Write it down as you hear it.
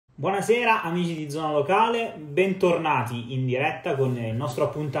Buonasera amici di Zona Locale, bentornati in diretta con il nostro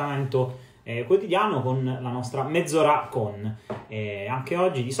appuntamento quotidiano con la nostra Mezz'ora con. Anche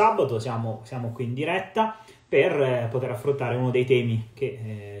oggi di sabato siamo qui in diretta per poter affrontare uno dei temi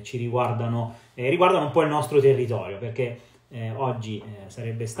che ci riguardano un po' il nostro territorio, perché oggi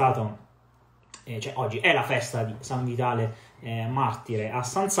sarebbe stato... oggi è la festa di San Vitale Martire a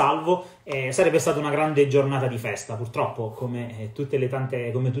San Salvo, sarebbe stata una grande giornata di festa. Purtroppo, come tutte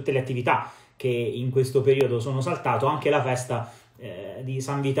le attività che in questo periodo sono saltato, anche la festa di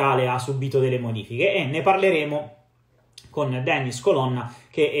San Vitale ha subito delle modifiche e ne parleremo con Denis Colonna,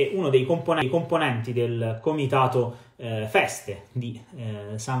 che è uno dei componenti del Comitato feste di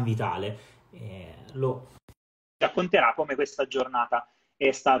San Vitale. Lo racconterà come questa giornata è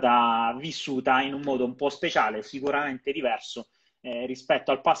stata vissuta in un modo un po' speciale, sicuramente diverso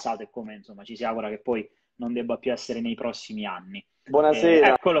rispetto al passato, e come insomma ci si augura che poi non debba più essere nei prossimi anni.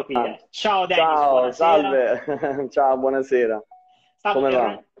 Buonasera. Eccolo qui. Ciao Denis, ciao, buonasera. salve. Ciao, buonasera. Come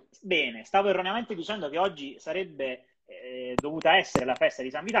va? Bene, stavo erroneamente dicendo che oggi sarebbe dovuta essere la festa di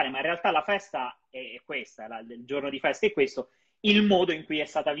San Vitale, ma in realtà la festa è questa, il giorno di festa è questo. Il modo in cui è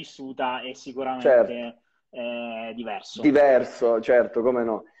stata vissuta è sicuramente... Certo. Diverso. Diverso, certo, come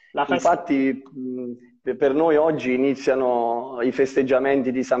no. Infatti per noi oggi iniziano i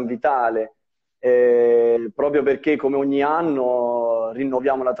festeggiamenti di San Vitale, proprio perché come ogni anno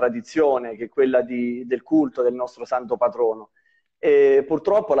rinnoviamo la tradizione, che è quella del culto del nostro santo patrono. E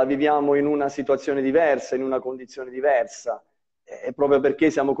purtroppo la viviamo in una situazione diversa, in una condizione diversa, proprio perché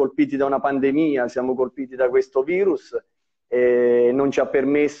siamo colpiti da una pandemia, siamo colpiti da questo virus, e non ci ha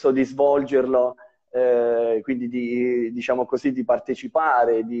permesso di svolgerlo. Quindi diciamo così, di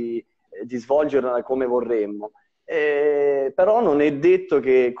partecipare, di svolgerla come vorremmo. Però non è detto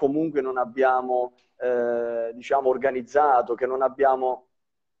che comunque non abbiamo diciamo, organizzato, che non abbiamo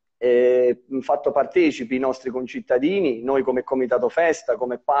fatto partecipi i nostri concittadini, noi come Comitato Festa,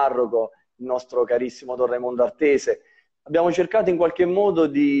 come parroco, il nostro carissimo Don Raimondo Artese. Abbiamo cercato in qualche modo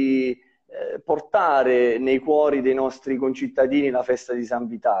di portare nei cuori dei nostri concittadini la festa di San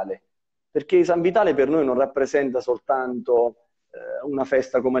Vitale. Perché San Vitale per noi non rappresenta soltanto una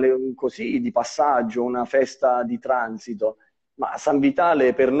festa così di passaggio, una festa di transito, ma San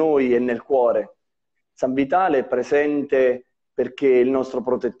Vitale per noi è nel cuore. San Vitale è presente perché è il nostro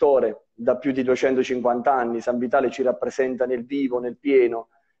protettore da più di 250 anni. San Vitale ci rappresenta nel vivo, nel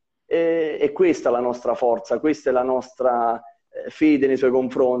pieno, e questa è la nostra forza, questa è la nostra fede nei suoi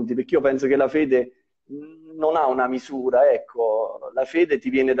confronti, perché io penso che la fede non ha una misura, ecco, la fede ti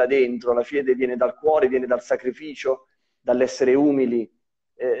viene da dentro, la fede viene dal cuore, viene dal sacrificio, dall'essere umili,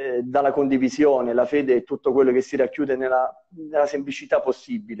 dalla condivisione. La fede è tutto quello che si racchiude nella semplicità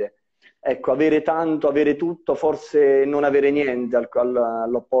possibile. Ecco, avere tanto, avere tutto, forse non avere niente,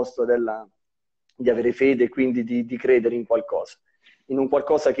 all'opposto di avere fede e quindi di credere in qualcosa, in un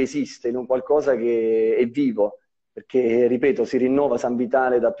qualcosa che esiste, in un qualcosa che è vivo, perché, ripeto, si rinnova San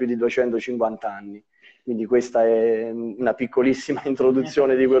Vitale da più di 250 anni. Quindi questa è una piccolissima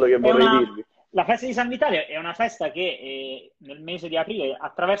introduzione di quello che vorrei dirvi. La festa di San Vitale è una festa che nel mese di aprile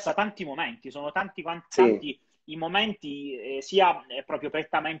attraversa tanti momenti, sono tanti i momenti sia proprio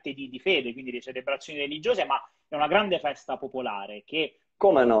prettamente di fede, quindi di celebrazioni religiose, ma è una grande festa popolare che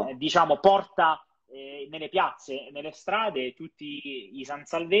come no? diciamo porta nelle piazze, nelle strade tutti i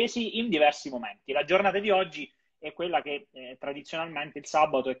sansalvesi in diversi momenti. La giornata di oggi è quella che tradizionalmente il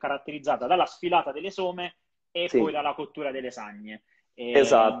sabato è caratterizzata dalla sfilata delle some e poi dalla cottura delle sagne.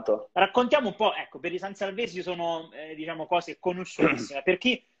 Esatto. Raccontiamo un po', ecco, per i sansalvesi sono diciamo cose conosciutissime. Per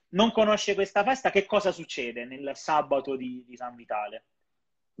chi non conosce questa festa, che cosa succede nel sabato di San Vitale?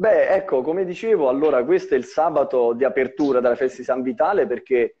 Beh, ecco, come dicevo, allora questo è il sabato di apertura della festa di San Vitale,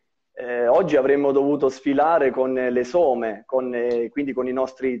 perché oggi avremmo dovuto sfilare con le some, quindi con i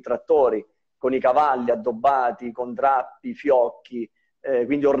nostri trattori, con i cavalli addobbati, con drappi, fiocchi,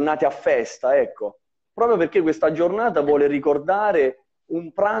 quindi ornati a festa, ecco. Proprio perché questa giornata vuole ricordare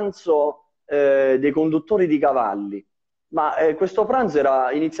un pranzo dei conduttori di cavalli. Ma questo pranzo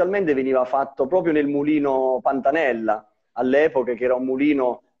inizialmente veniva fatto proprio nel mulino Pantanella, all'epoca, che era un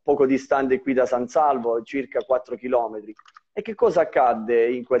mulino poco distante qui da San Salvo, circa 4 chilometri. E che cosa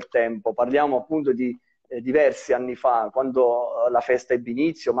accadde in quel tempo? Parliamo appunto di diversi anni fa, quando la festa ebbe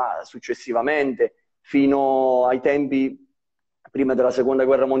inizio, ma successivamente, fino ai tempi prima della Seconda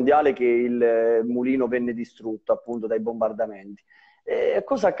Guerra Mondiale, che il mulino venne distrutto appunto dai bombardamenti. E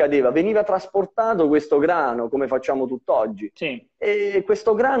cosa accadeva? Veniva trasportato questo grano, come facciamo tutt'oggi. Sì. E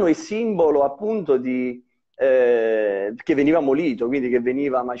questo grano è simbolo appunto che veniva molito, quindi che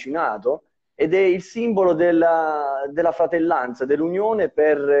veniva macinato, ed è il simbolo della fratellanza, dell'unione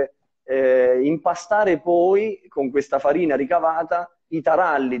per impastare poi con questa farina ricavata i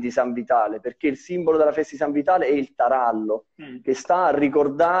taralli di San Vitale, perché il simbolo della festa di San Vitale è il tarallo, che sta a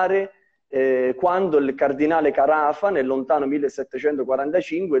ricordare quando il cardinale Carafa nel lontano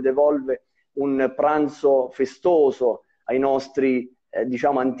 1745 devolve un pranzo festoso ai nostri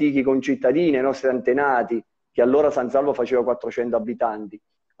diciamo antichi concittadini, ai nostri antenati, che allora San Salvo faceva 400 abitanti.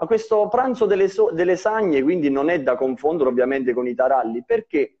 Ma questo pranzo delle sagne quindi non è da confondere ovviamente con i taralli,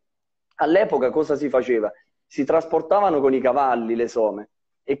 perché all'epoca cosa si faceva? Si trasportavano con i cavalli le some,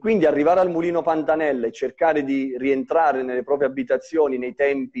 e quindi arrivare al mulino Pantanella e cercare di rientrare nelle proprie abitazioni nei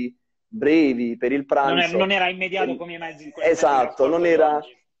tempi brevi per il pranzo. Non era immediato come i mezzi. Esatto, non era...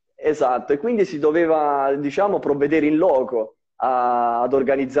 Esatto, e quindi si doveva, diciamo, provvedere in loco ad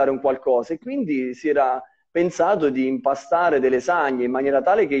organizzare un qualcosa, e quindi si era pensato di impastare delle sagne in maniera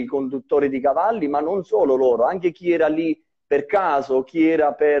tale che i conduttori di cavalli, ma non solo loro, anche chi era lì per caso, chi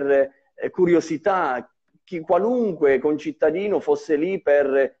era per curiosità, qualunque concittadino fosse lì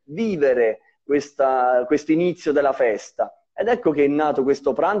per vivere questo inizio della festa. Ed ecco che è nato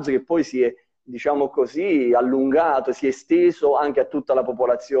questo pranzo, che poi si è, diciamo così, allungato, si è esteso anche a tutta la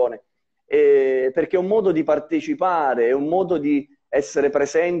popolazione, perché è un modo di partecipare, è un modo di essere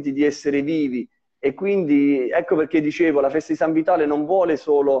presenti, di essere vivi. E quindi ecco perché dicevo, la festa di San Vitale non vuole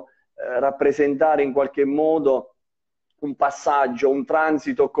solo rappresentare in qualche modo un passaggio, un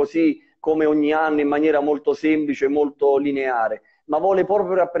transito così come ogni anno in maniera molto semplice, molto lineare, ma vuole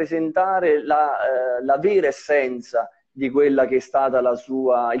proprio rappresentare la vera essenza di quella che è stata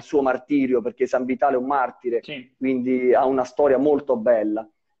il suo martirio, perché San Vitale è un martire, sì. Quindi ha una storia molto bella.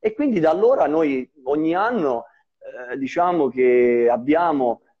 E quindi da allora noi ogni anno diciamo che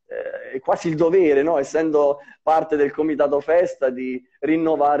abbiamo quasi il dovere, no? Essendo parte del Comitato Festa, di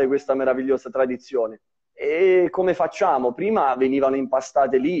rinnovare questa meravigliosa tradizione. E come facciamo? Prima venivano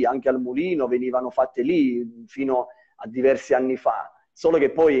impastate lì, anche al mulino, venivano fatte lì fino a diversi anni fa, solo che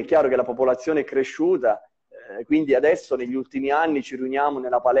poi è chiaro che la popolazione è cresciuta, quindi adesso negli ultimi anni ci riuniamo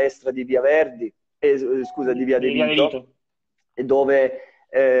nella palestra di Via Verdi, scusa, di Via De Vito, dove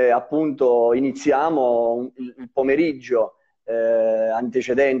appunto iniziamo il pomeriggio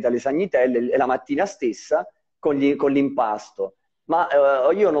antecedente alle Sagnitelle e la mattina stessa con l'impasto. Ma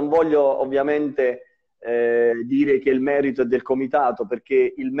io non voglio ovviamente dire che il merito è del Comitato,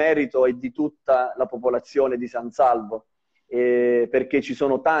 perché il merito è di tutta la popolazione di San Salvo, perché ci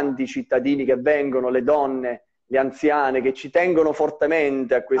sono tanti cittadini che vengono, le donne, le anziane, che ci tengono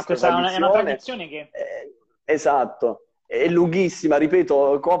fortemente a questa tradizione. È una tradizione che... esatto, è lunghissima,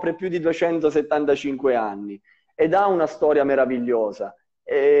 ripeto, copre più di 275 anni ed ha una storia meravigliosa.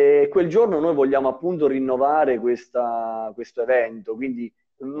 E quel giorno noi vogliamo appunto rinnovare questo evento, quindi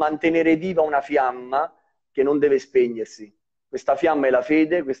mantenere viva una fiamma che non deve spegnersi. Questa fiamma è la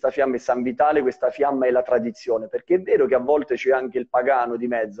fede, questa fiamma è San Vitale, questa fiamma è la tradizione, perché è vero che a volte c'è anche il pagano di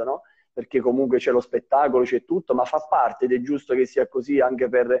mezzo, no? Perché comunque c'è lo spettacolo, c'è tutto, ma fa parte ed è giusto che sia così anche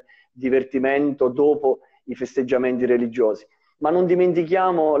per divertimento dopo i festeggiamenti religiosi. Ma non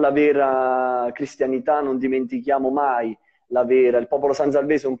dimentichiamo la vera cristianità, non dimentichiamo mai il popolo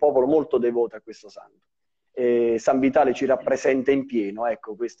sansalvese è un popolo molto devoto a questo santo. San Vitale ci rappresenta in pieno,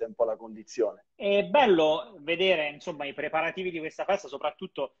 ecco, questa è un po' la condizione. È bello vedere, insomma, i preparativi di questa festa,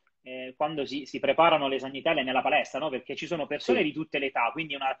 soprattutto quando si preparano le Sagnitelle nella palestra, no? Perché ci sono persone sì. Di tutte le età,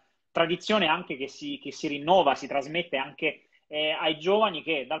 quindi è una tradizione anche che si rinnova, si trasmette anche ai giovani,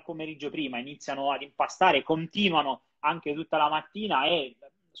 che dal pomeriggio prima iniziano ad impastare, continuano anche tutta la mattina, e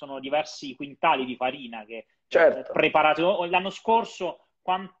sono diversi quintali di farina che certo. Preparato. L'anno scorso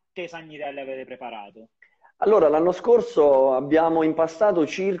quante Sagnitelle avete preparato? Allora, l'anno scorso abbiamo impastato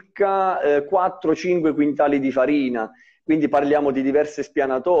circa 4-5 quintali di farina, quindi parliamo di diverse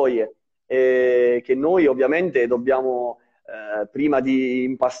spianatoie che noi ovviamente dobbiamo, prima di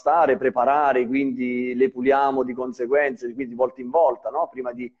impastare, preparare, quindi le puliamo di conseguenza, quindi di volta in volta, no?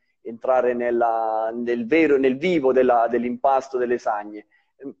 Prima di entrare nel vivo dell'impasto delle sagne.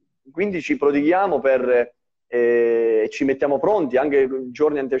 Quindi ci prodighiamo ci mettiamo pronti anche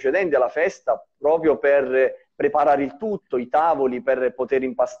giorni antecedenti alla festa proprio per preparare il tutto, i tavoli per poter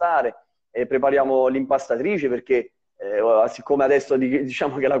impastare, prepariamo l'impastatrice perché siccome adesso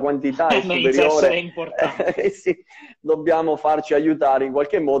diciamo che la quantità è superiore, sì, dobbiamo farci aiutare in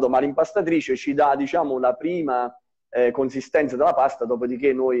qualche modo, ma l'impastatrice ci dà, diciamo, la prima consistenza della pasta,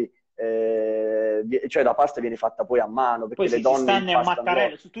 dopodiché noi cioè la pasta viene fatta poi a mano, perché poi le donne si stende a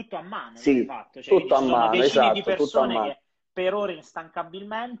mattarello, tutto a mano, sì, fatto. Cioè, tutto a mano, decine esatto, di persone che per ore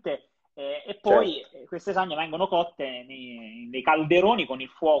instancabilmente e poi queste sagne vengono cotte nei calderoni con il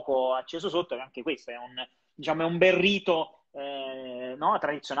fuoco acceso sotto, che anche questo è diciamo, è un bel rito no,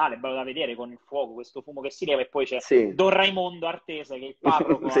 tradizionale, bello da vedere, con il fuoco, questo fumo che si leva, e poi c'è Don Raimondo Artese, che è il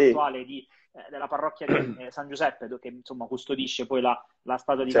parroco attuale della parrocchia di San Giuseppe, che insomma custodisce poi la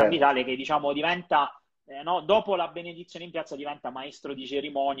statua di San Vitale, che diciamo diventa, no, dopo la benedizione in piazza diventa maestro di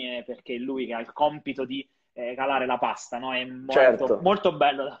cerimonie, perché è lui che ha il compito di calare la pasta, no? È molto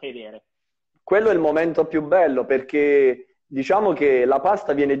bello da vedere. Quello è il momento più bello, perché diciamo che la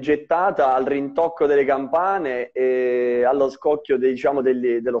pasta viene gettata al rintocco delle campane e allo scocchio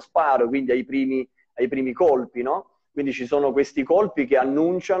dello sparo, quindi ai primi colpi, no? Quindi ci sono questi colpi che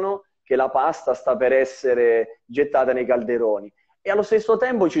annunciano che la pasta sta per essere gettata nei calderoni. E allo stesso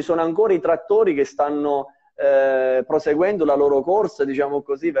tempo ci sono ancora i trattori che stanno proseguendo la loro corsa, diciamo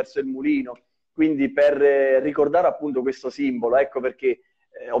così, verso il mulino. Quindi per ricordare appunto questo simbolo, ecco perché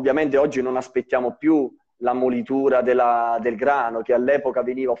ovviamente oggi non aspettiamo più la molitura del grano che all'epoca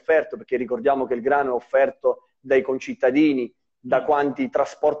veniva offerto, perché ricordiamo che il grano è offerto dai concittadini, da quanti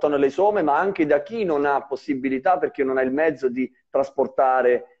trasportano le somme, ma anche da chi non ha possibilità, perché non ha il mezzo di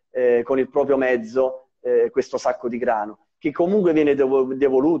trasportare con il proprio mezzo questo sacco di grano, che comunque viene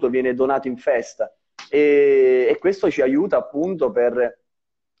devoluto, viene donato in festa. E questo ci aiuta appunto per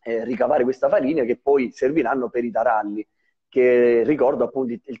ricavare questa farina, che poi serviranno per i taralli, che ricordo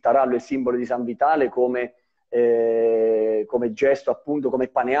appunto il tarallo è il simbolo di San Vitale come gesto, appunto come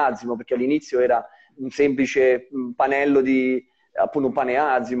paneazimo, perché all'inizio era un semplice panello appunto un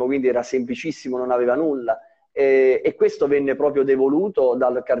paneazimo, quindi era semplicissimo, non aveva nulla. E questo venne proprio devoluto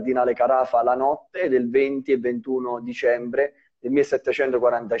dal cardinale Carafa la notte del 20 e 21 dicembre del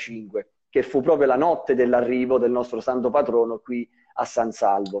 1745, che fu proprio la notte dell'arrivo del nostro santo patrono qui a San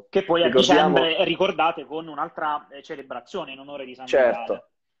Salvo. Che poi a dicembre ricordate con un'altra celebrazione in onore di San Vitale.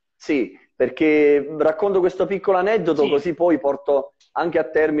 Sì, perché racconto questo piccolo aneddoto, così poi porto anche a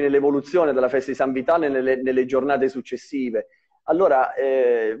termine l'evoluzione della festa di San Vitale nelle giornate successive. Allora,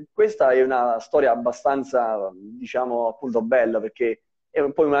 questa è una storia abbastanza, diciamo, appunto bella, perché è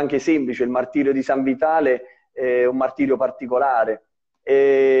poi anche semplice. Il martirio di San Vitale è un martirio particolare.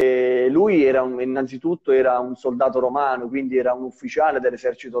 Lui innanzitutto era un soldato romano, quindi era un ufficiale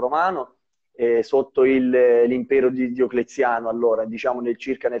dell'esercito romano sotto l'impero di Diocleziano, allora, diciamo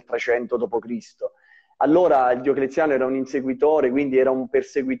circa nel 300 d.C. Allora Diocleziano era un inseguitore, quindi era un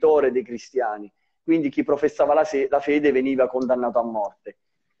perseguitore dei cristiani. Quindi chi professava la fede veniva condannato a morte.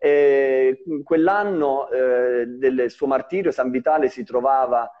 Quell'anno del suo martirio San Vitale si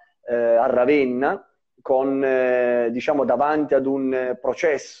trovava a Ravenna diciamo, davanti ad un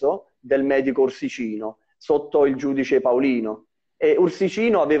processo del medico Ursicino sotto il giudice Paolino. E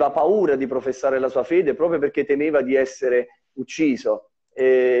Ursicino aveva paura di professare la sua fede proprio perché temeva di essere ucciso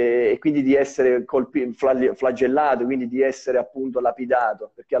e quindi di essere flagellato, quindi di essere appunto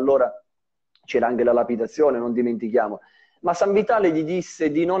lapidato, perché allora c'era anche la lapidazione, non dimentichiamo. Ma San Vitale gli disse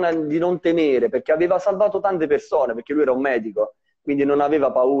di non temere, perché aveva salvato tante persone, perché lui era un medico, quindi non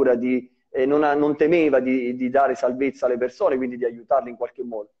aveva paura non temeva di dare salvezza alle persone, quindi di aiutarle in qualche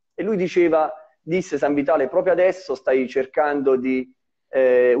modo. E lui disse San Vitale, proprio adesso stai cercando di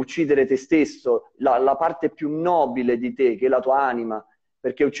uccidere te stesso, la parte più nobile di te, che è la tua anima,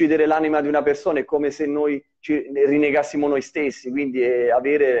 perché uccidere l'anima di una persona è come se noi rinnegassimo noi stessi, quindi è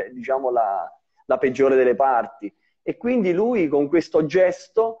avere, diciamo, la peggiore delle parti. E quindi lui con questo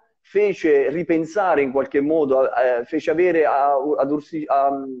gesto fece ripensare in qualche modo, fece avere ad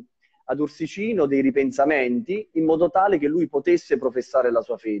Ursicino dei ripensamenti in modo tale che lui potesse professare la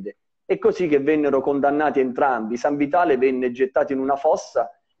sua fede. È così che vennero condannati entrambi. San Vitale venne gettato in una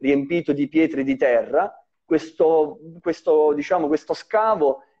fossa riempito di pietre di terra. Questo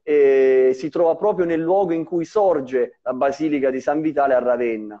scavo si trova proprio nel luogo in cui sorge la Basilica di San Vitale a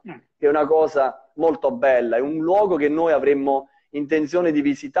Ravenna, che è una cosa molto bella, è un luogo che noi avremmo intenzione di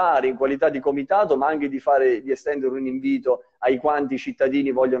visitare in qualità di comitato, ma anche di estendere un invito ai quanti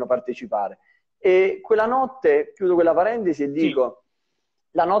cittadini vogliono partecipare. E quella notte, chiudo quella parentesi e dico,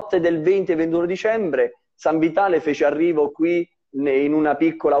 la notte del 20 e 21 dicembre San Vitale fece arrivo qui in una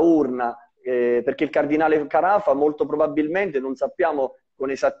piccola urna, perché il cardinale Carafa molto probabilmente, non sappiamo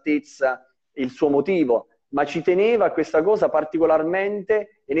con esattezza il suo motivo, ma ci teneva a questa cosa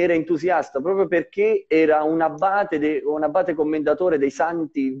particolarmente e ne era entusiasta, proprio perché era un abate commendatore dei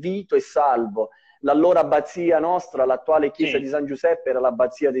santi Vito e Salvo. L'allora abbazia nostra, l'attuale chiesa di San Giuseppe, era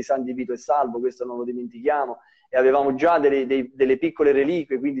l'abbazia dei santi Vito e Salvo, questo non lo dimentichiamo, e avevamo già delle piccole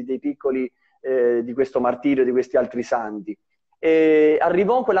reliquie, quindi dei piccoli di questo martirio, di questi altri santi.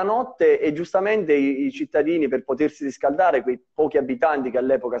 Arrivò quella notte e giustamente i cittadini, per potersi riscaldare, quei pochi abitanti che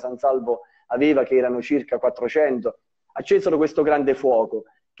all'epoca San Salvo aveva, che erano circa 400, accesero questo grande fuoco,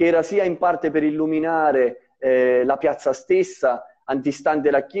 che era sia in parte per illuminare la piazza stessa,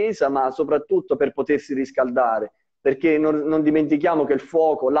 antistante la chiesa, ma soprattutto per potersi riscaldare, perché non dimentichiamo che il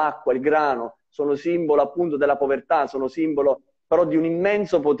fuoco, l'acqua, il grano sono simbolo appunto della povertà, sono simbolo però di un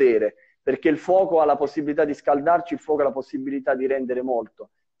immenso potere, perché il fuoco ha la possibilità di scaldarci, il fuoco ha la possibilità di rendere molto,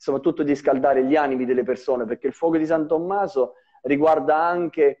 soprattutto di scaldare gli animi delle persone, perché il fuoco di San Tommaso riguarda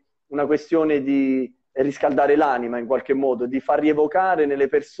anche una questione di riscaldare l'anima in qualche modo, di far rievocare nelle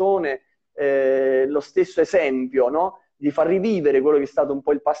persone lo stesso esempio, no? Di far rivivere quello che è stato un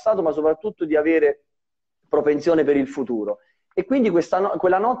po' il passato, ma soprattutto di avere propensione per il futuro. E quindi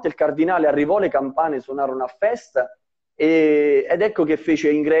quella notte il cardinale arrivò, le campane suonarono a festa ed ecco che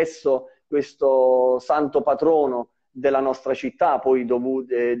fece ingresso questo santo patrono della nostra città, poi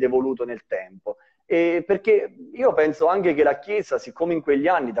devoluto nel tempo. Perché io penso anche che la Chiesa, siccome in quegli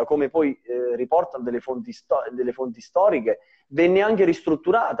anni, da come poi riportano delle fonti storiche, venne anche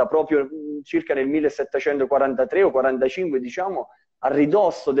ristrutturata proprio circa nel 1743 o 45, diciamo, a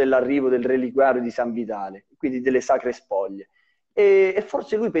ridosso dell'arrivo del reliquiario di San Vitale, quindi delle sacre spoglie. E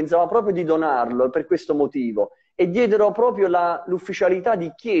forse lui pensava proprio di donarlo per questo motivo, e diedero proprio l'ufficialità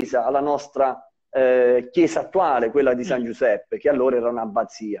di chiesa alla nostra chiesa attuale, quella di San Giuseppe, che allora era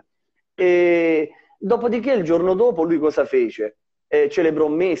un'abbazia. E dopodiché il giorno dopo lui cosa fece? Celebrò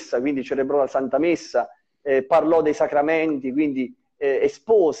messa, quindi celebrò la Santa Messa, parlò dei sacramenti, quindi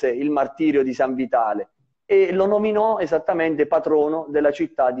espose il martirio di San Vitale e lo nominò esattamente patrono della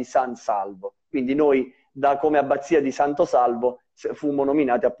città di San Salvo. Quindi noi, come abbazia di Santo Salvo, fummo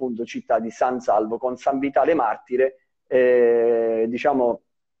nominati appunto città di San Salvo, con San Vitale martire, diciamo,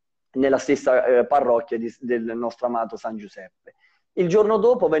 nella stessa parrocchia del nostro amato San Giuseppe. Il giorno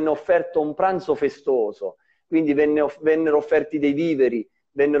dopo venne offerto un pranzo festoso, quindi vennero offerti dei viveri,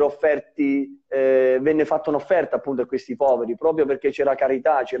 venne fatta un'offerta appunto a questi poveri, proprio perché c'era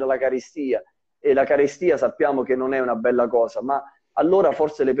carità, c'era la carestia, e la carestia sappiamo che non è una bella cosa, ma allora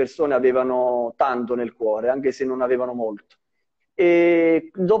forse le persone avevano tanto nel cuore, anche se non avevano molto.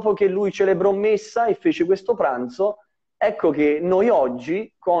 E dopo che lui celebrò messa e fece questo pranzo, ecco che noi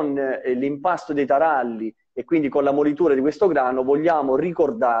oggi, con l'impasto dei taralli e quindi con la molitura di questo grano, vogliamo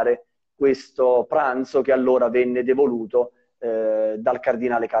ricordare questo pranzo che allora venne devoluto dal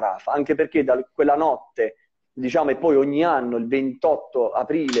cardinale Carafa, anche perché da quella notte, diciamo, e poi ogni anno, il 28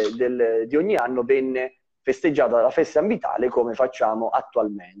 aprile di ogni anno, venne festeggiata la festa San Vitale come facciamo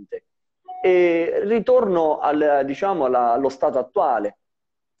attualmente. E ritorno diciamo, allo stato attuale.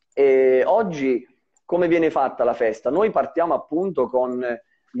 Oggi come viene fatta la festa? Noi partiamo appunto con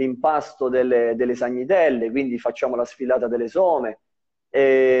l'impasto delle sagnitelle, quindi facciamo la sfilata delle some,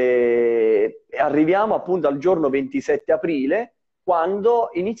 e arriviamo appunto al giorno 27 aprile, quando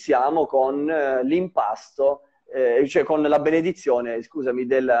iniziamo con l'impasto, cioè con la benedizione, scusami,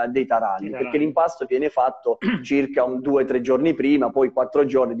 dei taralli, perché l'impasto viene fatto circa 2 o 3 giorni prima, poi 4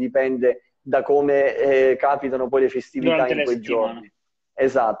 giorni, dipende da come capitano poi le festività durante in quei giorni.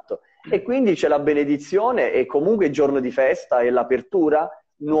 Esatto. E quindi c'è la benedizione e comunque il giorno di festa e l'apertura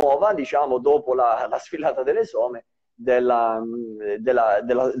nuova, diciamo, dopo la sfilata delle some, della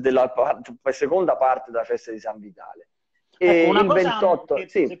seconda parte della festa di San Vitale. Ecco, una cosa 28, che,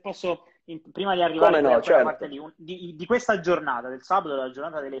 sì, se posso, prima di arrivare a quella certo. parte di questa giornata, del sabato, della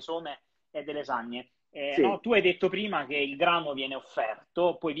giornata delle some e delle sagne, sì. No, tu hai detto prima che il grano viene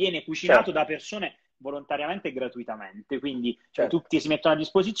offerto, poi viene cucinato, certo, da persone volontariamente e gratuitamente, quindi certo, tutti si mettono a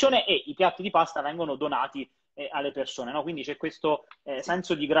disposizione e i piatti di pasta vengono donati alle persone, no? Quindi c'è questo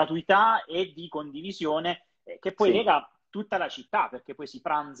senso di gratuità e di condivisione che poi, sì, lega tutta la città, perché poi si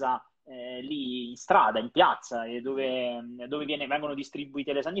pranza lì in strada, in piazza, dove vengono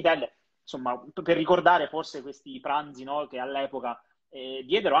distribuite le sagnitelle, insomma, per ricordare forse questi pranzi, no, che all'epoca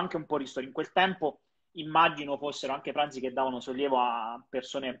diedero anche un po' ristoro. In quel tempo immagino fossero anche pranzi che davano sollievo a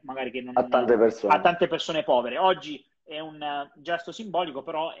persone magari che non... a tante persone povere. Oggi è un gesto simbolico,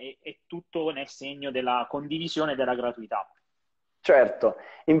 però è tutto nel segno della condivisione e della gratuità. Certo,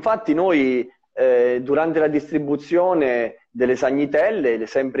 infatti noi durante la distribuzione delle sagnitelle,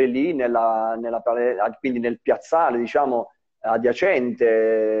 sempre lì quindi nel piazzale, diciamo,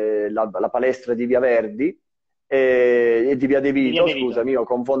 adiacente la palestra di Via Verdi, e di Via De Vito, scusami, io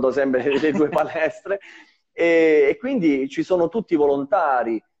confondo sempre le due palestre, e quindi ci sono tutti i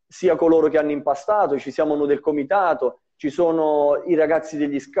volontari, sia coloro che hanno impastato, ci siamo noi del comitato, ci sono i ragazzi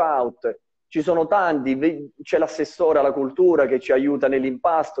degli scout, ci sono tanti, c'è l'assessore alla cultura che ci aiuta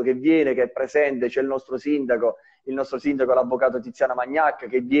nell'impasto, che viene, che è presente, c'è il nostro sindaco il nostro sindaco, l'avvocato Tiziana Magnacca,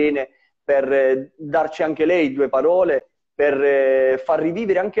 che viene per darci anche lei due parole, per far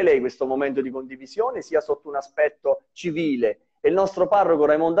rivivere anche lei questo momento di condivisione, sia sotto un aspetto civile, e il nostro parroco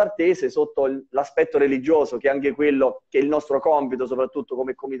Raimondo Artese sotto l'aspetto religioso, che è anche quello che è il nostro compito, soprattutto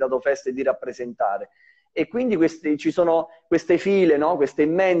come Comitato Feste, di rappresentare. E quindi ci sono queste file, no? Queste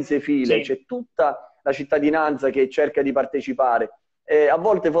immense file, Sì. c'è tutta la cittadinanza che cerca di partecipare. A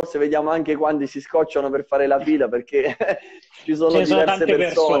volte forse vediamo anche quando si scocciano per fare la fila, perché ci sono diverse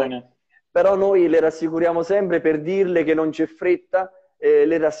persone. Però noi le rassicuriamo sempre per dirle che non c'è fretta,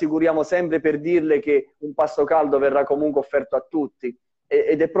 le rassicuriamo sempre per dirle che un pasto caldo verrà comunque offerto a tutti,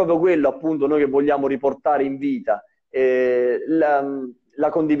 ed è proprio quello appunto noi che vogliamo riportare in vita, la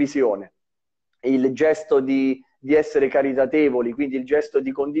condivisione, il gesto di essere caritatevoli, quindi il gesto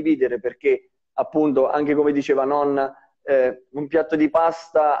di condividere, perché appunto anche come diceva nonna, un piatto di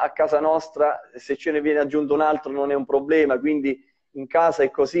pasta a casa nostra, se ce ne viene aggiunto un altro non è un problema, quindi in casa è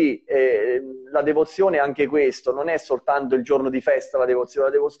così. La devozione è anche questo, non è soltanto il giorno di festa la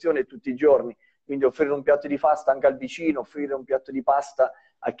devozione è tutti i giorni, quindi offrire un piatto di pasta anche al vicino, offrire un piatto di pasta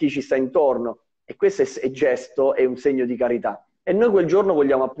a chi ci sta intorno, e questo è gesto, è un segno di carità. E noi quel giorno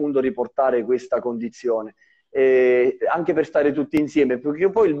vogliamo appunto riportare questa condizione, anche per stare tutti insieme, perché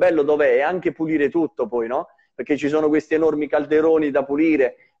poi il bello dov'è? È anche pulire tutto poi, no? Perché ci sono questi enormi calderoni da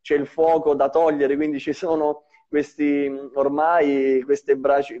pulire, c'è il fuoco da togliere, quindi ci sono questa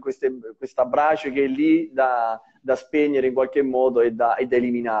brace che è lì da spegnere in qualche modo e da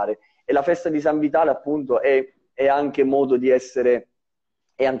eliminare. E la festa di San Vitale appunto è anche modo di essere,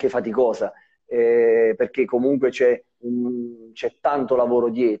 è anche faticosa, perché comunque c'è tanto lavoro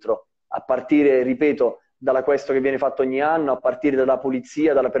dietro, a partire, ripeto, dalla questo che viene fatto ogni anno, a partire dalla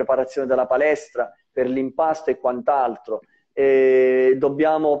pulizia, dalla preparazione della palestra per l'impasto e quant'altro.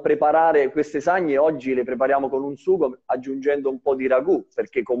 Dobbiamo preparare queste sagne, oggi le prepariamo con un sugo aggiungendo un po' di ragù,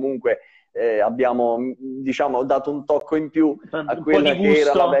 perché comunque abbiamo, diciamo, dato un tocco in più a quella che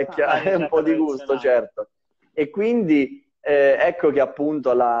era la vecchia, un po' di gusto, certo. E quindi ecco che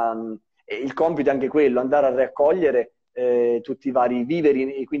appunto il compito è anche quello, andare a raccogliere tutti i vari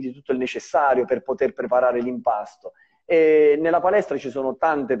viveri e quindi tutto il necessario per poter preparare l'impasto. E nella palestra ci sono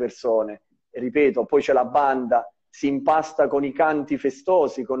tante persone, ripeto, poi c'è la banda, si impasta con i canti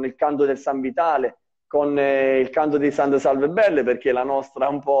festosi, con il canto del San Vitale, con il canto di Sante Salve Belle, perché è la nostra,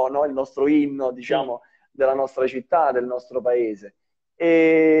 un po', no? Il nostro inno, diciamo, della nostra città, del nostro paese.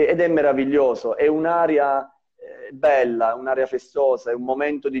 Ed è meraviglioso, è un'area bella, un'area festosa, è un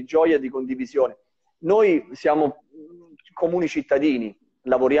momento di gioia e di condivisione. Noi siamo comuni cittadini,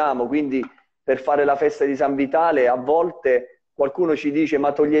 lavoriamo, quindi per fare la festa di San Vitale a volte qualcuno ci dice: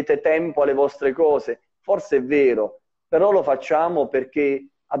 ma togliete tempo alle vostre cose. Forse è vero, però lo facciamo perché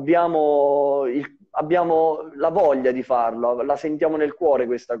abbiamo la voglia di farlo, la sentiamo nel cuore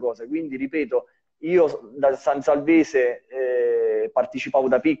questa cosa. Quindi, ripeto, io da San Salvese partecipavo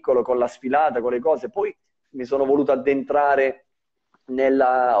da piccolo con la sfilata, con le cose, poi mi sono voluto addentrare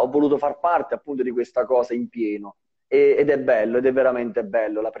ho voluto far parte appunto di questa cosa in pieno, ed è bello, ed è veramente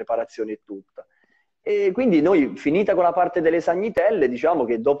bello, la preparazione è tutta. E quindi noi, finita con la parte delle sagnitelle, diciamo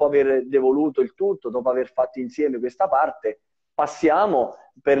che dopo aver devoluto il tutto, dopo aver fatto insieme questa parte, passiamo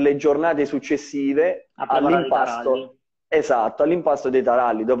per le giornate successive all'impasto. Esatto, all'impasto dei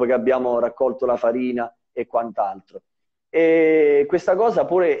taralli, dopo che abbiamo raccolto la farina e quant'altro. E questa cosa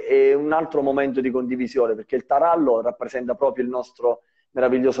pure è un altro momento di condivisione, perché il tarallo rappresenta proprio il nostro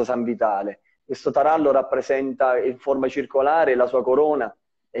meraviglioso San Vitale. Questo tarallo rappresenta in forma circolare la sua corona,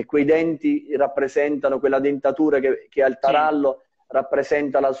 e quei denti rappresentano quella dentatura che ha il tarallo,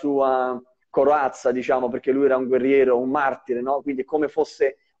 rappresenta la sua corazza, diciamo, perché lui era un guerriero, un martire, no? Quindi è come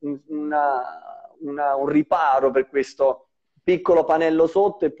fosse un riparo per questo piccolo panello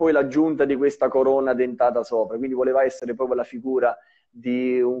sotto e poi l'aggiunta di questa corona dentata sopra. Quindi voleva essere proprio la figura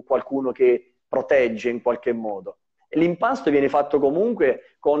di qualcuno che protegge in qualche modo. L'impasto viene fatto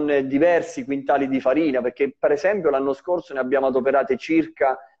comunque con diversi quintali di farina, perché per esempio l'anno scorso ne abbiamo adoperate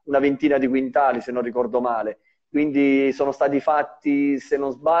circa una ventina di quintali, se non ricordo male. Quindi sono stati fatti, se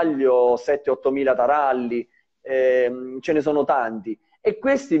non sbaglio, 7-8 mila taralli, ce ne sono tanti. E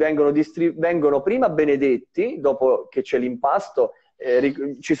questi vengono prima benedetti, dopo che c'è l'impasto.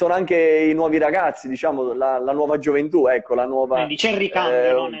 Ci sono anche i nuovi ragazzi, diciamo, la nuova gioventù, ecco, la nuova... Quindi c'è il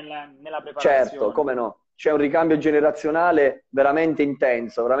ricambio, no? nella preparazione. Certo, come no. C'è un ricambio generazionale veramente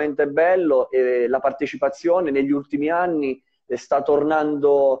intenso, veramente bello, e la partecipazione negli ultimi anni sta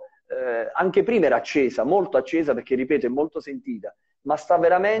tornando, anche prima era accesa, molto accesa, perché ripeto è molto sentita, ma sta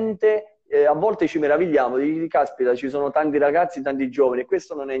veramente a volte ci meravigliamo, di caspita, ci sono tanti ragazzi, tanti giovani, e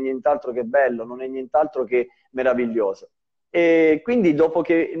questo non è nient'altro che bello, non è nient'altro che meraviglioso. E quindi dopo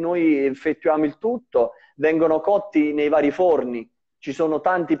che noi effettuiamo il tutto, vengono cotti nei vari forni. Ci sono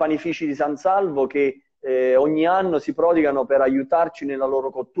tanti panifici di San Salvo che ogni anno si prodigano per aiutarci nella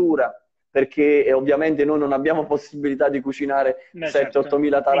loro cottura, perché ovviamente noi non abbiamo possibilità di cucinare 7-8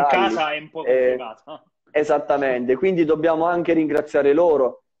 mila taralli. In casa è un po' complicato. Esattamente, quindi dobbiamo anche ringraziare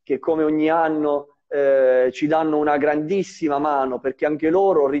loro che come ogni anno ci danno una grandissima mano, perché anche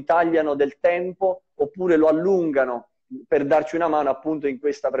loro ritagliano del tempo oppure lo allungano per darci una mano appunto in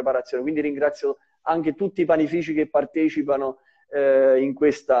questa preparazione. Quindi ringrazio anche tutti i panifici che partecipano in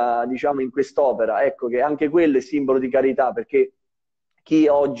questa, diciamo, in quest'opera. Ecco che anche quello è simbolo di carità, perché chi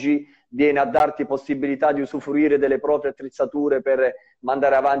oggi viene a darti possibilità di usufruire delle proprie attrezzature per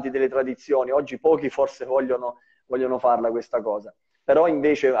mandare avanti delle tradizioni, oggi pochi forse vogliono farla questa cosa. Però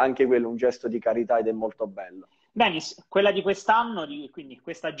invece anche quello è un gesto di carità ed è molto bello. Denis, quella di quest'anno, quindi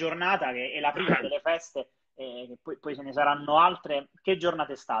questa giornata che è la prima delle feste, poi ce ne saranno altre, che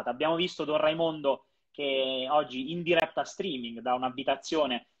giornata è stata? Abbiamo visto Don Raimondo che oggi in diretta streaming da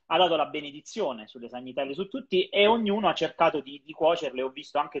un'abitazione ha dato la benedizione sulle sagnitelle su tutti e ognuno ha cercato di cuocerle. Ho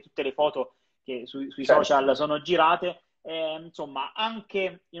visto anche tutte le foto che sui Certo. social sono girate, insomma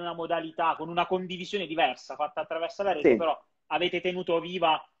anche in una modalità con una condivisione diversa fatta attraverso la rete, Sì. però avete tenuto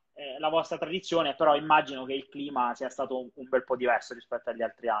viva la vostra tradizione, però immagino che il clima sia stato un bel po' diverso rispetto agli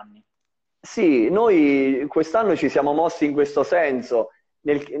altri anni. Sì, noi quest'anno ci siamo mossi in questo senso,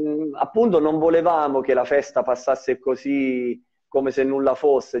 appunto non volevamo che la festa passasse così come se nulla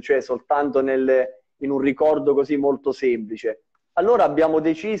fosse, cioè soltanto in un ricordo così molto semplice. Allora abbiamo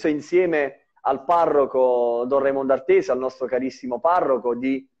deciso insieme al parroco Don Raimondo Artese, al nostro carissimo parroco,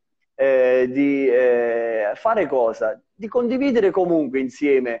 di fare cosa? Di condividere comunque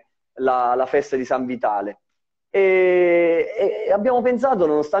insieme la festa di San Vitale. E abbiamo pensato,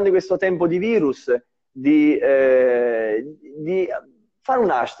 nonostante questo tempo di virus, di fare un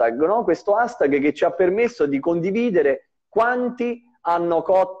hashtag, no? Questo hashtag che ci ha permesso di condividere quanti hanno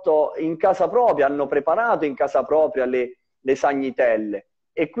cotto in casa propria, hanno preparato in casa propria le sagnitelle.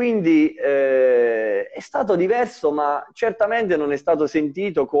 E quindi è stato diverso, ma certamente non è stato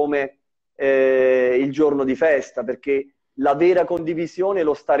sentito come il giorno di festa, perché la vera condivisione è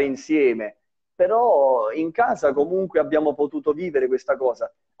lo stare insieme. Però in casa comunque abbiamo potuto vivere questa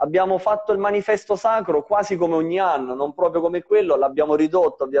cosa. Abbiamo fatto il manifesto sacro quasi come ogni anno, non proprio come quello, l'abbiamo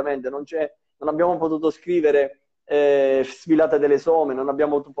ridotto ovviamente, non abbiamo potuto scrivere sfilate delle some, non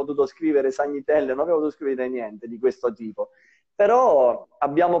abbiamo potuto scrivere sagnitelle, non abbiamo potuto scrivere niente di questo tipo. Però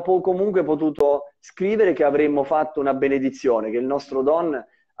abbiamo comunque potuto scrivere che avremmo fatto una benedizione, che il nostro Don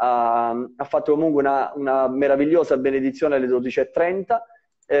ha fatto comunque una meravigliosa benedizione alle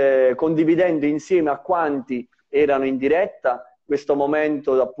 12:30, condividendo insieme a quanti erano in diretta questo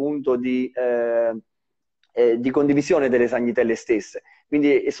momento appunto di condivisione delle sagnitelle stesse.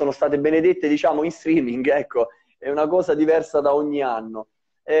 Quindi sono state benedette, diciamo, in streaming, ecco, è una cosa diversa da ogni anno.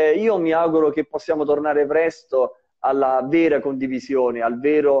 Io mi auguro che possiamo tornare presto alla vera condivisione,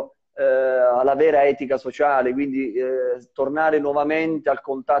 alla vera etica sociale, quindi tornare nuovamente al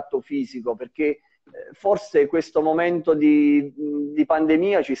contatto fisico, perché forse questo momento di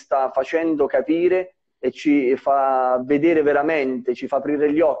pandemia ci sta facendo capire e ci fa vedere veramente, ci fa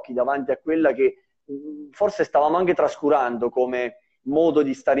aprire gli occhi davanti a quella che forse stavamo anche trascurando come modo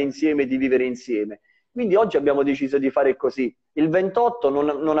di stare insieme e di vivere insieme. Quindi oggi abbiamo deciso di fare così. Il 28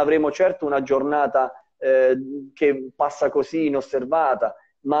 non avremo certo una giornata che passa così inosservata,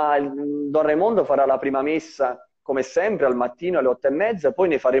 ma Don Raimondo farà la prima messa come sempre al mattino alle 8:30, poi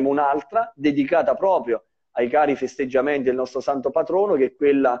ne faremo un'altra dedicata proprio ai cari festeggiamenti del nostro santo patrono, che è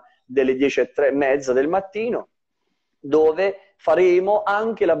quella delle 10:30 del mattino, dove faremo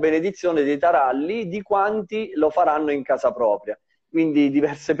anche la benedizione dei taralli di quanti lo faranno in casa propria. Quindi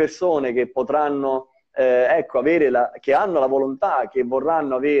diverse persone che potranno ecco, che hanno la volontà, che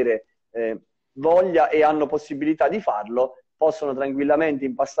vorranno avere voglia e hanno possibilità di farlo, possono tranquillamente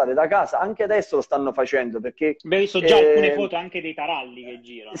impassare da casa. Anche adesso lo stanno facendo, perché abbiamo visto già alcune foto anche dei taralli che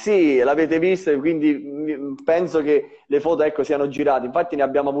girano. Sì, l'avete visto, quindi penso che le foto, ecco, siano girate. Infatti ne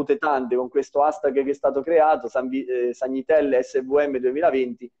abbiamo avute tante con questo hashtag che è stato creato, Sagnitelle SVM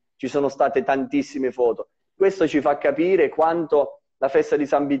 2020, ci sono state tantissime foto. Questo ci fa capire quanto la festa di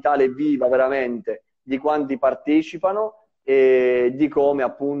San Vitale è viva veramente, di quanti partecipano e di come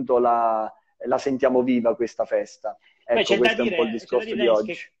appunto la sentiamo viva questa festa. Ecco, questo è un po' il discorso di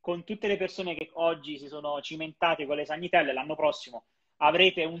oggi. Che con tutte le persone che oggi si sono cimentate con le sagnitelle, l'anno prossimo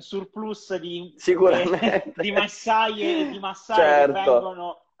avrete un surplus di massaie e di massai certo, che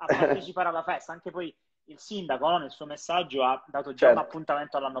vengono a partecipare alla festa. Anche poi il sindaco, no, nel suo messaggio ha dato già un certo,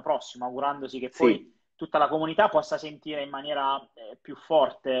 appuntamento all'anno prossimo, augurandosi che sì, poi tutta la comunità possa sentire in maniera più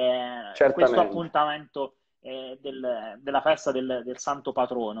forte questo certamente. appuntamento della festa del Santo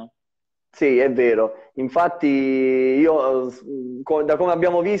Patrono. Sì, è vero. Infatti, io, da come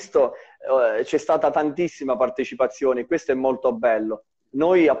abbiamo visto, c'è stata tantissima partecipazione, questo è molto bello.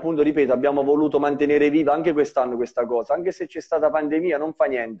 Noi, appunto, ripeto, abbiamo voluto mantenere viva anche quest'anno questa cosa, anche se c'è stata pandemia, non fa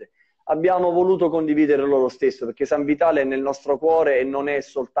niente. Abbiamo voluto condividere lo stesso, perché San Vitale è nel nostro cuore e non è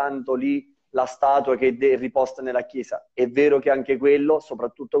soltanto lì la statua che è riposta nella chiesa. È vero che anche quello,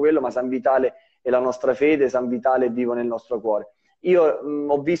 soprattutto quello, ma San Vitale è la nostra fede, San Vitale è vivo nel nostro cuore. Io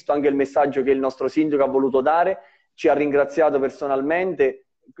ho visto anche il messaggio che il nostro sindaco ha voluto dare, ci ha ringraziato personalmente,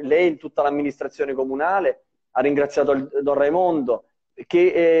 lei e tutta l'amministrazione comunale, ha ringraziato il Don Raimondo,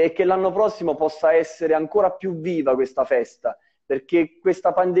 che l'anno prossimo possa essere ancora più viva questa festa, perché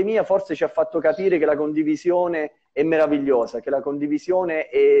questa pandemia forse ci ha fatto capire che la condivisione è meravigliosa, che la condivisione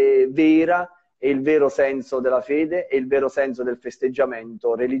è vera, è il vero senso della fede e il vero senso del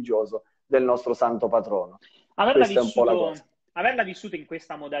festeggiamento religioso del nostro santo patrono. Averla Questa è un po' la vissuto, cosa. averla vissuta in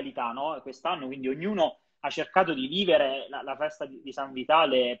questa modalità, no? Quest'anno, quindi ognuno ha cercato di vivere la festa di San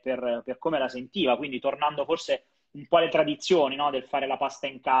Vitale per come la sentiva, quindi tornando forse un po' alle tradizioni, no? Del fare la pasta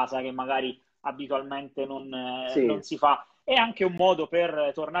in casa che magari abitualmente non Sì, si fa. È anche un modo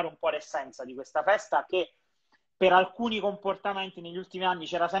per tornare un po' all'essenza di questa festa che per alcuni comportamenti negli ultimi anni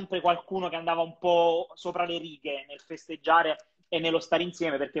c'era sempre qualcuno che andava un po' sopra le righe nel festeggiare e nello stare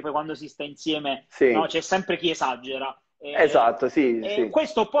insieme, perché poi quando si sta insieme, no, sì, c'è sempre chi esagera. esatto, sì, sì.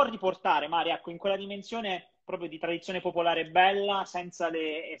 Questo può riportare, Mario, ecco, in quella dimensione proprio di tradizione popolare bella, senza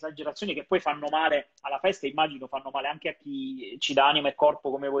le esagerazioni che poi fanno male alla festa, immagino fanno male anche a chi ci dà anima e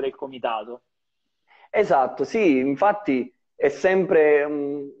corpo come voi del comitato. Esatto, sì, infatti è sempre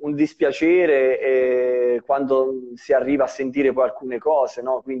un dispiacere quando si arriva a sentire poi alcune cose,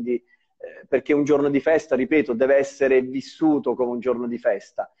 no? Quindi, perché un giorno di festa, ripeto, deve essere vissuto come un giorno di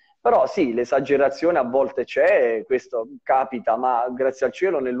festa. Però sì, l'esagerazione a volte c'è, questo capita, ma grazie al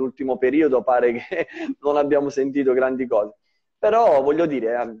cielo nell'ultimo periodo pare che non abbiamo sentito grandi cose. Però voglio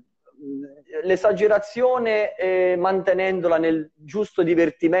dire, l'esagerazione mantenendola nel giusto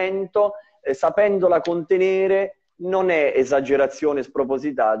divertimento, sapendola contenere, non è esagerazione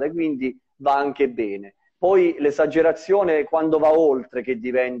spropositata, e quindi va anche bene. Poi l'esagerazione quando va oltre che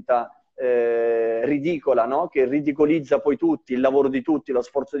diventa ridicola, no? Che ridicolizza poi tutti, il lavoro di tutti, lo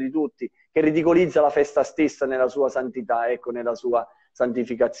sforzo di tutti, che ridicolizza la festa stessa nella sua santità, ecco, nella sua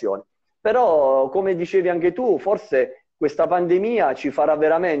santificazione. Però, come dicevi anche tu, forse questa pandemia ci farà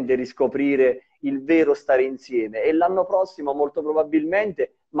veramente riscoprire il vero stare insieme e l'anno prossimo molto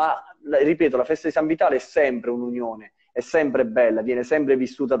probabilmente, ma ripeto, la festa di San Vitale è sempre un'unione, è sempre bella, viene sempre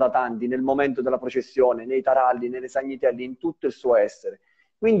vissuta da tanti nel momento della processione, nei taralli, nelle sagnitelli, in tutto il suo essere.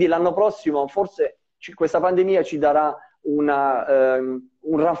 Quindi l'anno prossimo forse questa pandemia ci darà un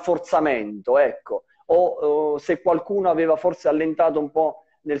rafforzamento, ecco, o se qualcuno aveva forse allentato un po'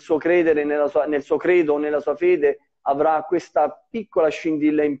 nel suo credere, nel suo credo o nella sua fede, avrà questa piccola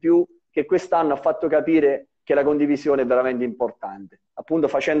scintilla in più che quest'anno ha fatto capire che la condivisione è veramente importante, appunto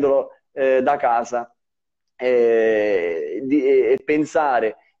facendolo da casa e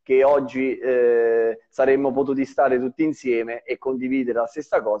pensare che oggi saremmo potuti stare tutti insieme e condividere la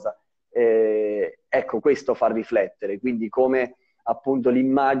stessa cosa, ecco, questo fa riflettere, quindi come appunto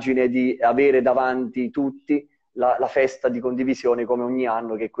l'immagine di avere davanti tutti la festa di condivisione come ogni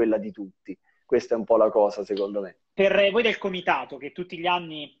anno, che è quella di tutti. Questa è un po' la cosa, secondo me. Per voi del comitato, che tutti gli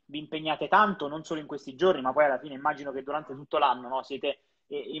anni vi impegnate tanto, non solo in questi giorni, ma poi alla fine immagino che durante tutto l'anno, no, siete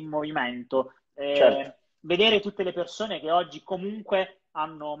in movimento, Certo. vedere tutte le persone che oggi comunque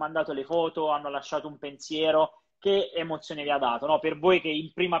hanno mandato le foto, hanno lasciato un pensiero, che emozione vi ha dato, no? Per voi che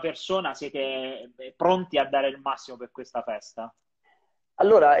in prima persona siete pronti a dare il massimo per questa festa.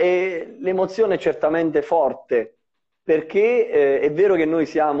 Allora, l'emozione è certamente forte, perché è vero che noi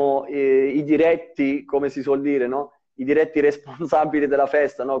siamo i diretti, come si suol dire, no? I diretti responsabili della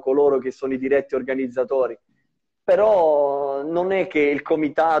festa, no? Coloro che sono i diretti organizzatori. Però non è che il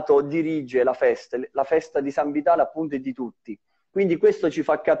comitato dirige la festa di San Vitale appunto è di tutti. Quindi questo ci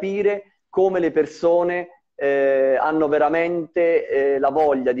fa capire come le persone hanno veramente la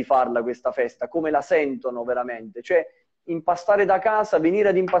voglia di farla questa festa, come la sentono veramente. Cioè, impastare da casa, venire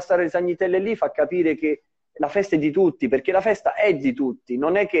ad impastare le sagnitelle lì fa capire che la festa è di tutti, perché la festa è di tutti,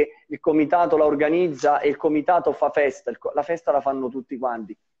 non è che il comitato la organizza e il comitato fa festa, la festa la fanno tutti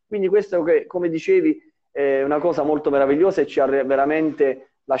quanti. Quindi questo, come dicevi, è una cosa molto meravigliosa e ci ha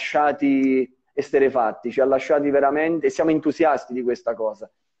veramente lasciati esterefatti, ci ha lasciati veramente, e siamo entusiasti di questa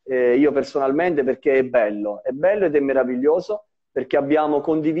cosa. io personalmente, perché è bello ed è meraviglioso, perché abbiamo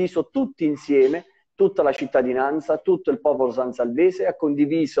condiviso tutti insieme, tutta la cittadinanza, tutto il popolo sansalvese ha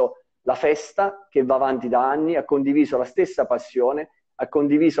condiviso la festa che va avanti da anni, ha condiviso la stessa passione, ha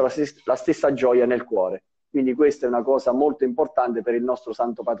condiviso la stessa gioia nel cuore. Quindi questa è una cosa molto importante per il nostro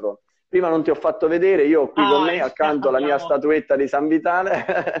santo patrono. Prima non ti ho fatto vedere, io ho qui con me accanto la mia statuetta di San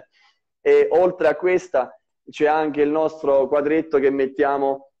Vitale e oltre a questa c'è anche il nostro quadretto che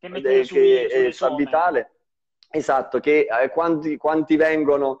mettiamo, che è San Vitale. Esatto, che quanti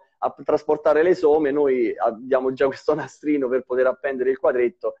vengono a trasportare le somme, noi abbiamo già questo nastrino per poter appendere il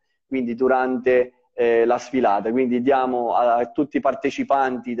quadretto, quindi durante la sfilata. Quindi diamo a tutti i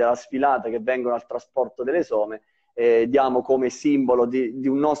partecipanti della sfilata che vengono al trasporto delle somme, diamo come simbolo di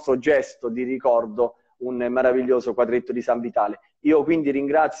un nostro gesto di ricordo un meraviglioso quadretto di San Vitale. Io quindi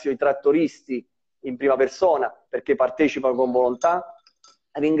ringrazio i trattoristi in prima persona perché partecipano con volontà,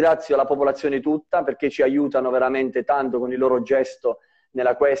 ringrazio la popolazione tutta perché ci aiutano veramente tanto con il loro gesto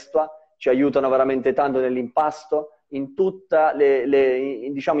nella questua, ci aiutano veramente tanto nell'impasto, in tutta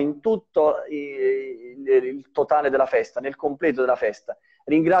diciamo in tutto il totale della festa, nel completo della festa.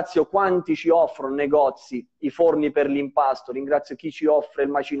 Ringrazio quanti ci offrono negozi, i forni per l'impasto, ringrazio chi ci offre il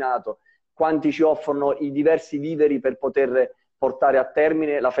macinato, quanti ci offrono i diversi viveri per poter portare a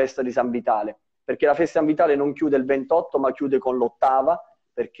termine la festa di San Vitale, perché la festa di San Vitale non chiude il 28 ma chiude con l'8ª,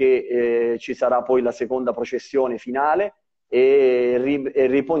 perché ci sarà poi la seconda processione finale e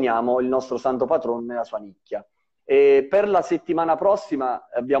riponiamo il nostro santo patrono nella sua nicchia. E per la settimana prossima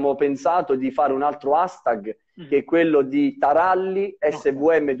abbiamo pensato di fare un altro hashtag che è quello di Taralli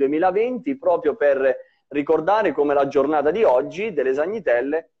SVM 2020, proprio per ricordare come la giornata di oggi delle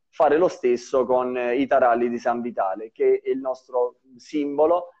Sagnitelle, fare lo stesso con i taralli di San Vitale, che è il nostro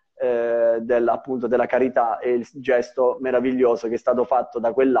simbolo appunto della carità e il gesto meraviglioso che è stato fatto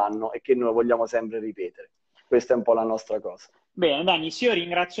da quell'anno e che noi vogliamo sempre ripetere. Questa è un po' la nostra cosa. Bene, Denis, io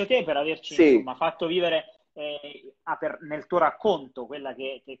ringrazio te per averci insomma, fatto vivere nel tuo racconto quella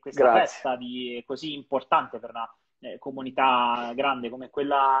che è questa festa così importante per una comunità grande come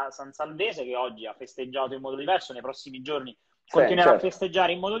quella sansalvese, che oggi ha festeggiato in modo diverso, nei prossimi giorni continuerà a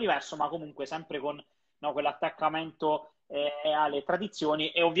festeggiare in modo diverso, ma comunque sempre con quell'attaccamento alle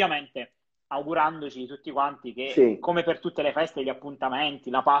tradizioni e ovviamente augurandoci tutti quanti che come per tutte le feste, gli appuntamenti,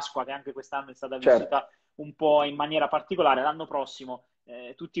 la Pasqua che anche quest'anno è stata vissuta un po' in maniera particolare, l'anno prossimo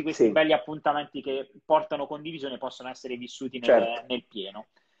tutti questi belli appuntamenti che portano condivisione possono essere vissuti nel pieno.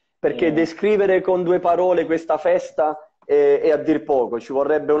 Perché descrivere con 2 parole questa festa è a dir poco, ci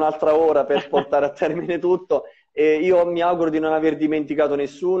vorrebbe un'altra ora per portare a termine tutto. Io mi auguro di non aver dimenticato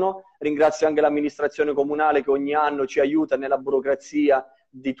nessuno, ringrazio anche l'amministrazione comunale che ogni anno ci aiuta nella burocrazia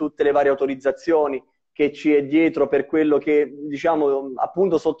di tutte le varie autorizzazioni, che ci è dietro per quello che, diciamo,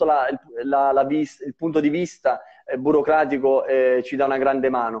 appunto sotto il punto di vista burocratico ci dà una grande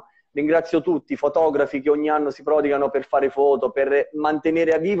mano. Ringrazio tutti i fotografi che ogni anno si prodigano per fare foto, per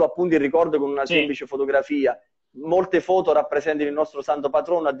mantenere a vivo appunto il ricordo con una semplice fotografia. Molte foto rappresentano il nostro santo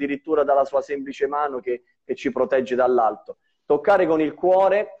patrono addirittura dalla sua semplice mano che ci protegge dall'alto. Toccare con il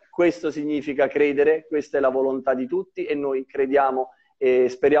cuore, questo significa credere, questa è la volontà di tutti e noi crediamo e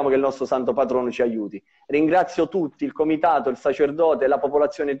speriamo che il nostro santo patrono ci aiuti. Ringrazio tutti, il comitato, il sacerdote, la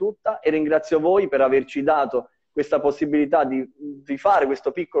popolazione tutta e ringrazio voi per averci dato questa possibilità di fare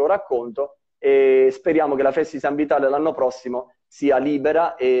questo piccolo racconto e speriamo che la festa di San Vitale l'anno prossimo sia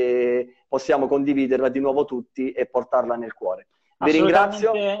libera e possiamo condividerla di nuovo tutti e portarla nel cuore. Vi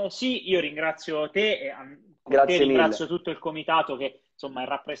ringrazio. Sì, io ringrazio te e Grazie ringrazio tutto il comitato che insomma è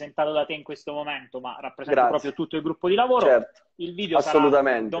rappresentato da te in questo momento, ma rappresenta proprio tutto il gruppo di lavoro. Il video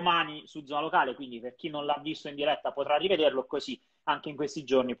sarà domani su Zona Locale, quindi per chi non l'ha visto in diretta potrà rivederlo, così anche in questi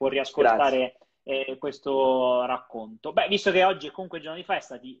giorni può riascoltare questo racconto. Beh, visto che oggi è comunque giorno di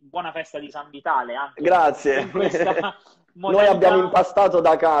festa, buona festa di San Vitale. Anche grazie. Noi abbiamo impastato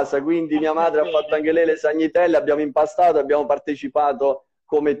da casa, quindi mia madre ha fatto anche lei le sagnitelle, abbiamo impastato, abbiamo partecipato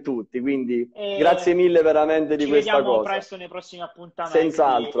come tutti, quindi grazie mille veramente di questa cosa. Ci vediamo presto nei prossimi appuntamenti.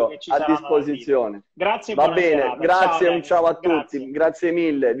 Senz'altro, a disposizione. Grazie, va bene, serata. Grazie, un ciao a tutti, grazie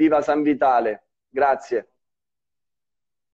mille, viva San Vitale, grazie.